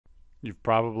You've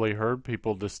probably heard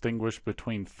people distinguish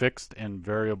between fixed and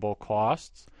variable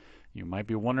costs. You might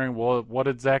be wondering, well, what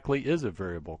exactly is a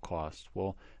variable cost?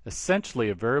 Well, essentially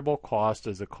a variable cost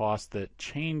is a cost that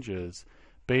changes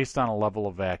based on a level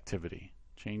of activity,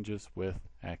 changes with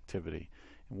activity.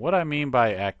 And what I mean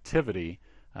by activity,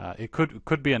 it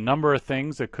could be a number of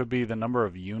things. It could be the number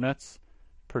of units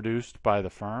produced by the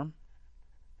firm.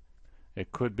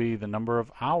 It could be the number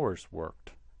of hours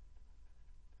worked.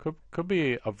 Could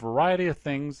be a variety of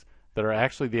things that are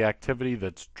actually the activity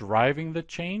that's driving the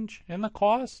change in the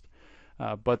cost.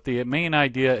 But the main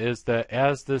idea is that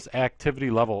as this activity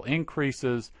level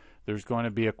increases, there's going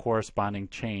to be a corresponding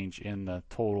change in the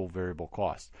total variable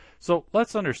cost. So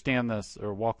let's understand this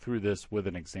or walk through this with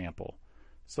an example.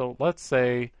 So let's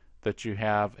say that you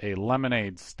have a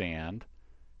lemonade stand.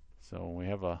 So we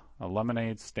have a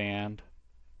lemonade stand,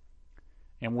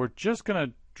 and we're just going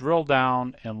to drill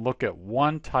down and look at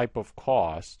one type of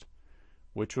cost,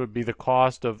 which would be the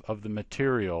cost of the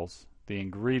materials, the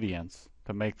ingredients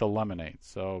to make the lemonade.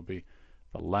 So it'll be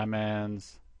the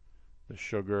lemons, the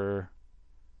sugar.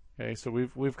 Okay, so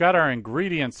we've got our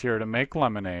ingredients here to make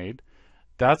lemonade.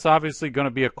 That's obviously going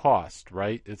to be a cost,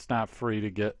 right? It's not free to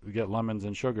get lemons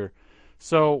and sugar.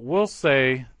 So we'll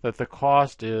say that the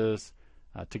cost is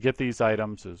to get these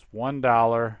items is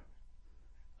 $1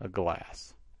 a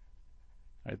glass.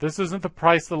 Right, this isn't the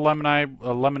price of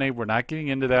the lemonade. We're not getting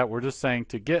into that. We're just saying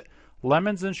to get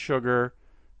lemons and sugar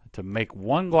to make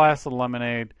one glass of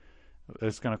lemonade,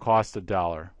 it's going to cost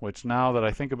 $1. Which, now that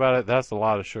I think about it, that's a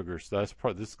lot of sugar. So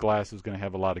this glass is going to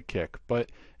have a lot of kick. But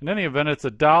in any event, it's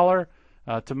 $1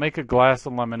 to make a glass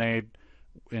of lemonade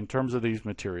in terms of these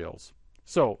materials.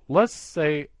 So let's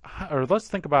think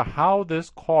about how this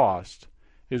cost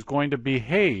is going to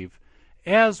behave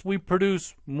as we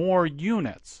produce more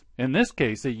units. In this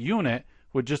case, a unit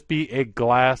would just be a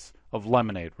glass of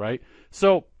lemonade, right?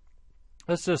 So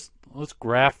let's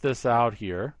graph this out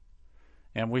here,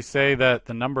 and we say that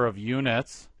the number of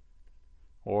units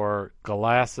or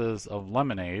glasses of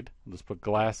lemonade, let's put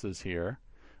glasses here,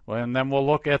 well, and then we'll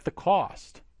look at the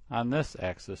cost on this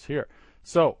axis here.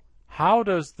 So how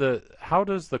does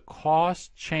the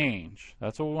cost change?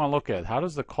 That's what we want to look at. How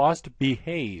does the cost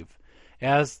behave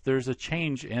as there's a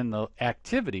change in the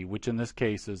activity, which in this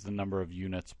case is the number of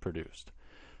units produced?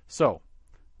 So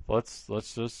let's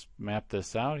just map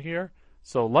this out here.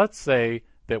 So let's say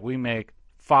that we make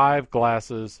 5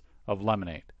 glasses of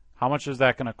lemonade. How much is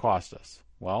that going to cost us?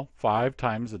 Well, 5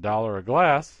 times $1 a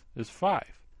glass is 5.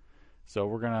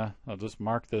 So I'll just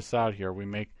mark this out here. We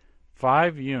make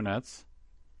 5 units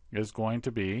is going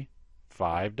to be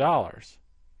 $5,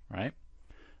 right?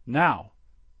 Now,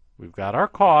 we've got our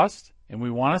cost, and we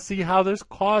want to see how this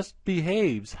cost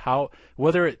behaves,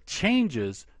 whether it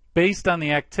changes based on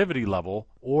the activity level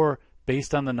or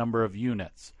based on the number of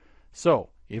units. So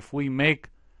if we make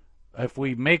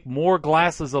more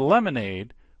glasses of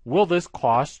lemonade, will this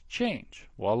cost change?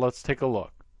 Well, let's take a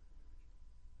look.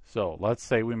 So let's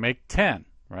say we make 10,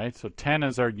 right? So 10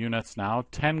 is our units now,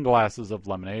 10 glasses of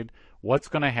lemonade. What's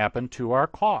going to happen to our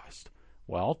cost?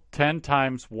 Well, 10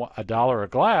 times $1 a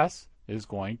glass is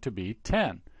going to be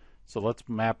 10. So let's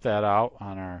map that out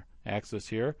on our axis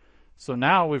here. So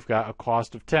now we've got a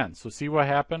cost of 10. So see what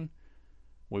happened?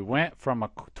 We went from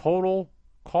a total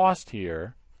cost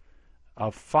here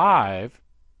of 5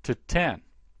 to 10.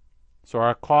 So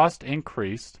our cost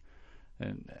increased,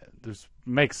 and this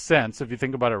makes sense if you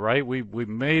think about it, right? We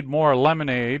made more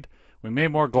lemonade, we made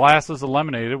more glasses of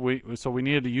lemonade, so we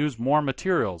needed to use more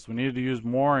materials, we needed to use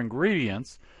more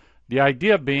ingredients. The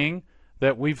idea being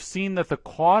that we've seen that the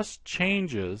cost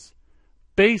changes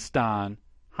based on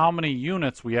how many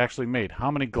units we actually made, how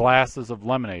many glasses of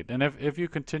lemonade. And if you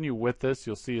continue with this,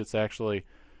 you'll see it's actually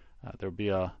there'll be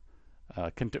a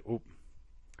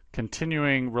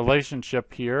continuing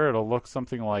relationship here. It'll look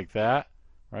something like that,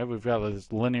 right? We've got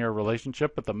this linear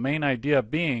relationship, but the main idea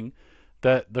being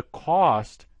that the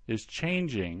cost is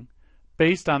changing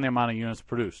based on the amount of units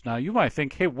produced. Now you might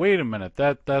think, hey, wait a minute,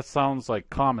 that sounds like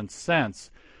common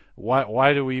sense.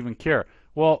 Why do we even care?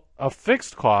 Well, a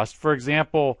fixed cost, for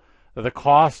example, the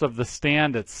cost of the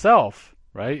stand itself,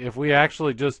 right? If we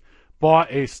actually just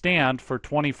bought a stand for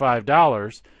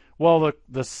 $25, well,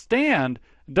 the stand,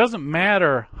 it doesn't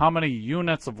matter how many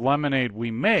units of lemonade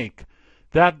we make,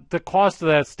 that the cost of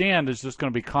that stand is just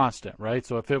going to be constant, right?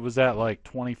 So if it was at like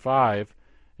 25,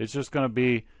 it's just going to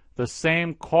be the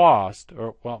same cost,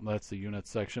 or well, that's the unit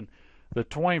section. The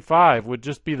 25 would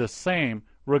just be the same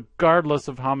regardless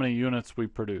of how many units we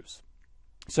produce.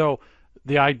 So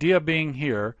the idea being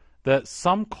here that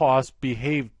some costs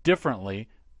behave differently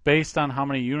based on how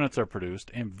many units are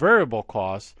produced, and variable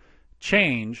costs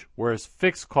change, whereas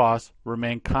fixed costs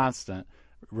remain constant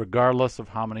regardless of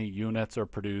how many units are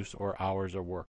produced or hours are worked.